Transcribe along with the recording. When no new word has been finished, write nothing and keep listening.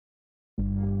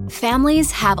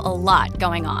Families have a lot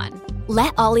going on.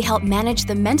 Let Ollie help manage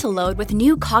the mental load with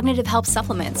new cognitive help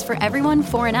supplements for everyone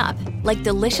 4 and up, like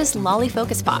delicious Lolly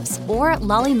Focus Pops or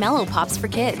Lolly Mellow Pops for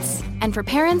kids. And for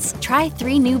parents, try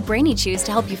 3 new Brainy Chews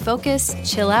to help you focus,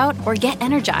 chill out, or get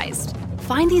energized.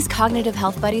 Find these cognitive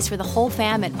health buddies for the whole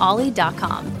fam at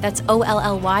ollie.com. That's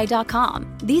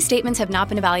OLLY.com. These statements have not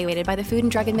been evaluated by the Food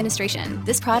and Drug Administration.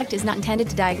 This product is not intended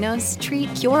to diagnose,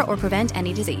 treat, cure, or prevent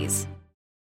any disease.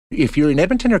 If you're in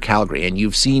Edmonton or Calgary and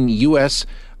you've seen U.S.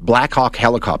 Black Hawk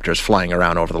helicopters flying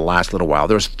around over the last little while,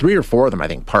 there was 3 or 4 of them, I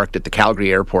think, parked at the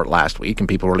Calgary airport last week, and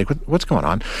people were like, what's going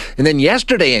on? And then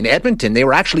yesterday in Edmonton, they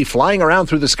were actually flying around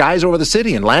through the skies over the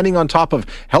city and landing on top of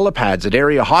helipads at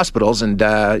area hospitals. And,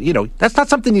 that's not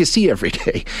something you see every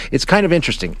day. It's kind of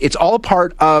interesting. It's all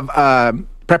part of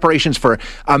preparations for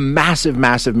a massive,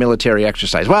 massive military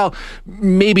exercise. Well,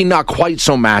 maybe not quite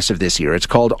so massive this year. It's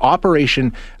called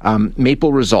Operation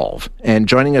Maple Resolve. And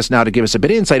joining us now to give us a bit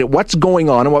of insight at what's going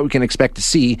on and what we can expect to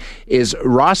see is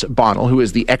Ross Bonnell, who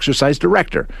is the exercise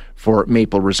director for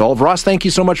Maple Resolve. Ross, thank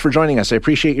you so much for joining us. I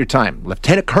appreciate your time.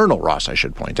 Lieutenant Colonel Ross, I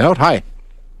should point out. Hi.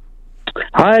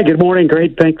 Hi, good morning.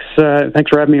 Great. Thanks for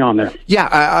having me on there. Yeah,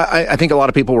 I think a lot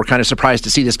of people were kind of surprised to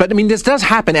see this. But, I mean, this does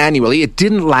happen annually. It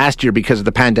didn't last year because of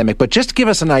the pandemic. But just to give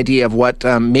us an idea of what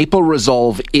Maple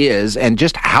Resolve is and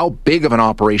just how big of an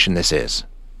operation this is.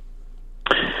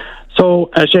 So,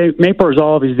 Shay, Maple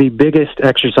Resolve is the biggest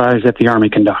exercise that the Army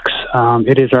conducts.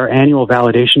 It is our annual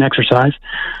validation exercise.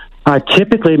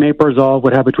 Typically, Maple Resolve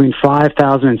would have between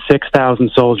 5,000 and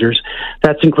 6,000 soldiers.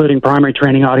 That's including primary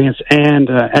training audience and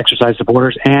exercise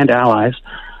supporters and allies.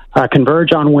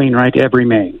 Converge on Wainwright every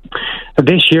May.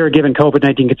 This year, given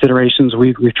COVID-19 considerations,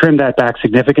 we've trimmed that back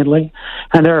significantly,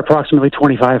 and there are approximately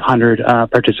 2,500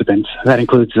 participants. That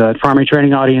includes primary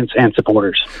training audience and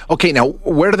supporters. Okay, now,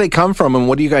 where do they come from, and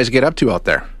what do you guys get up to out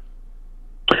there?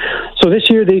 So this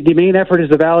year, the main effort is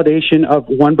the validation of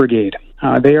 1 brigade.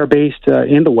 They are based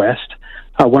in the West.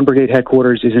 1 brigade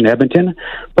headquarters is in Edmonton.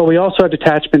 But we also have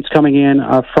detachments coming in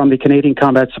from the Canadian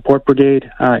Combat Support Brigade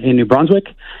in New Brunswick.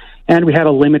 And we had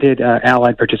a limited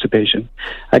allied participation.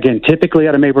 Again, typically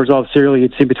at a Maple Resolve serial,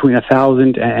 you'd see between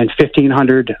 1,000 and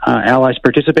 1,500 allies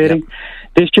participating. Yep.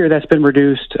 This year, that's been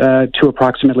reduced to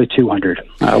approximately 200,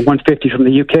 150 from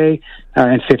the UK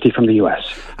and 50 from the US.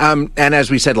 And as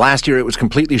we said, last year it was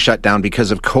completely shut down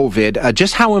because of COVID.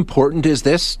 Just how important is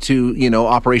this to,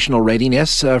 operational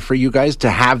readiness for you guys to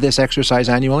have this exercise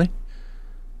annually?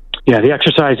 Yeah, the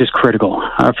exercise is critical.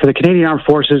 For the Canadian Armed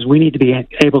Forces, we need to be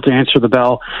able to answer the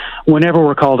bell whenever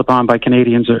we're called upon by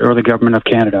Canadians or the Government of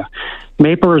Canada.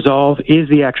 Maple Resolve is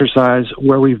the exercise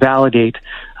where we validate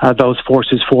those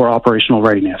forces for operational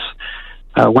readiness.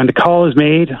 When the call is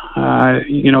made,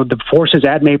 the forces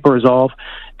at Maple Resolve,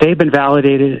 they've been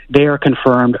validated, they are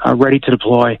confirmed, ready to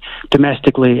deploy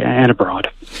domestically and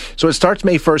abroad. So it starts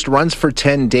May 1st, runs for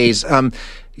 10 days.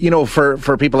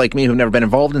 For people like me who've never been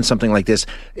involved in something like this,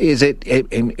 is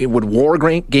it would war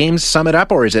games sum it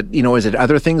up, or is it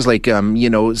other things like,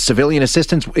 civilian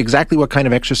assistance? Exactly what kind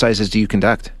of exercises do you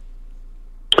conduct?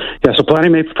 Yeah, so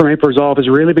planning for Maple Resolve has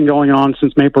really been going on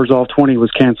since Maple Resolve 20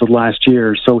 was canceled last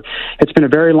year. So it's been a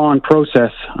very long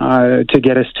process to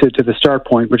get us to the start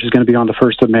point, which is going to be on the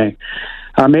 1st of May.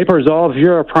 Maple Resolve, if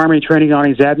you're a primary training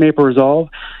audience at Maple Resolve,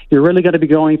 you're really going to be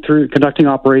going through conducting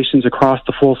operations across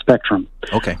the full spectrum.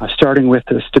 Okay. Starting with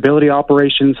the stability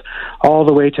operations all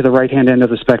the way to the right-hand end of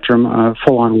the spectrum,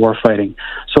 full-on warfighting.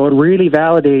 So it really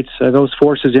validates those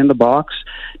forces in the box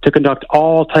to conduct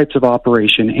all types of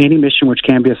operation, any mission which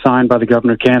can be assigned by the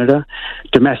Government of Canada,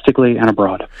 domestically and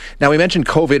abroad. Now, we mentioned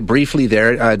COVID briefly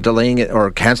there, delaying it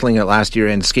or cancelling it last year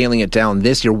and scaling it down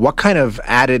this year. What kind of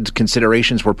added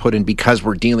considerations were put in because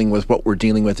we're dealing with what we're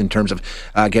dealing with in terms of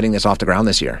getting this off the ground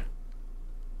this year?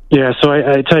 Yeah, so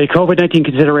I tell you, COVID-19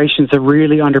 considerations have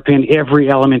really underpinned every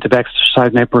element of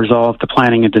exercise Maple Resolve, the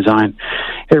planning and design.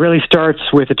 It really starts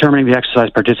with determining the exercise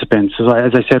participants.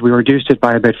 As I said, we reduced it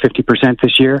by about 50%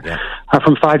 this year,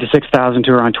 from 5,000 to 6,000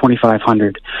 to around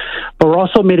 2,500. But we're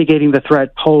also mitigating the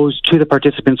threat posed to the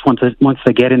participants once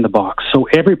they get in the box. So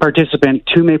every participant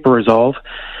to Maple Resolve,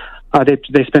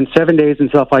 they spend 7 days in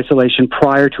self-isolation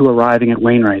prior to arriving at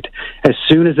Wainwright. As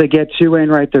soon as they get to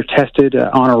Wainwright, they're tested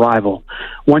on arrival.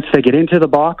 Once they get into the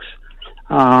box,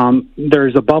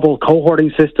 there's a bubble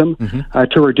cohorting system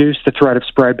to reduce the threat of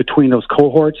spread between those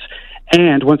cohorts.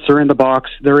 And once they're in the box,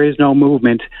 there is no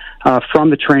movement from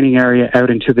the training area out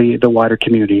into the wider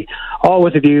community, all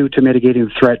with a view to mitigating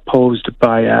the threat posed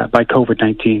by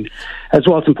COVID-19. As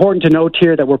well, it's important to note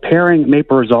here that we're pairing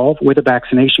Maple Resolve with a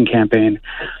vaccination campaign.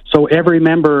 So every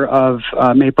member of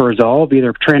Maple Resolve,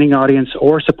 either training audience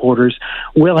or supporters,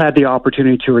 will have the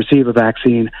opportunity to receive a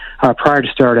vaccine prior to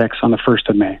StartX on the 1st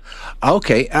of May.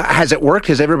 Okay. Has it worked?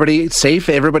 Is everybody safe?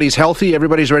 Everybody's healthy?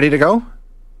 Everybody's ready to go?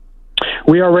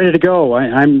 We are ready to go.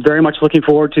 I'm very much looking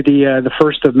forward to the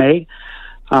 1st of May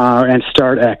and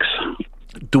StartX.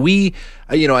 Do we,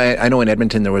 I know in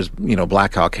Edmonton there was,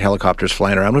 Black Hawk helicopters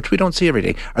flying around, which we don't see every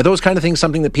day. Are those kind of things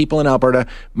something that people in Alberta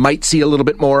might see a little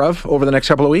bit more of over the next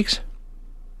couple of weeks?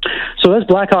 So those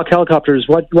Black Hawk helicopters,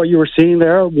 what you were seeing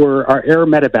there were our air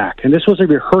medevac, and this was a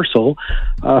rehearsal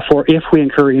for if we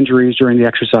incur injuries during the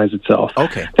exercise itself.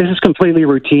 Okay. This is completely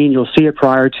routine. You'll see it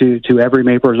prior to every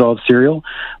Maple Resolve serial.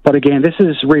 But again, this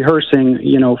is rehearsing,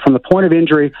 from the point of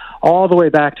injury all the way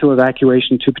back to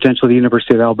evacuation to potentially the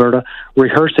University of Alberta,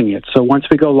 rehearsing it. So once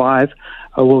we go live,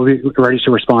 we'll be ready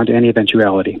to respond to any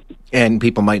eventuality. And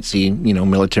people might see,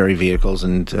 military vehicles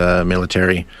and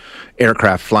military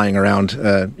aircraft flying around,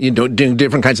 doing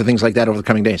different kinds of things like that over the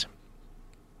coming days.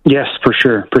 Yes, for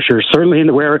sure. Certainly in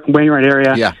the Wainwright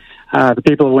area. Yeah. The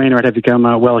people of Wainwright have become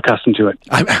well accustomed to it.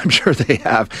 I'm sure they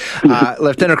have.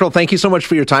 Lieutenant Colonel, thank you so much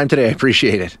for your time today. I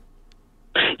appreciate it.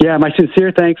 Yeah, my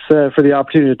sincere thanks for the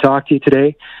opportunity to talk to you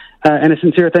today. And a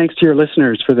sincere thanks to your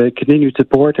listeners for the continued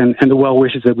support and the well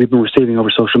wishes that we've been receiving over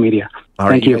social media. All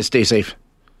right, Thank you. Guys stay safe.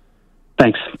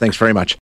 Thanks. Thanks very much.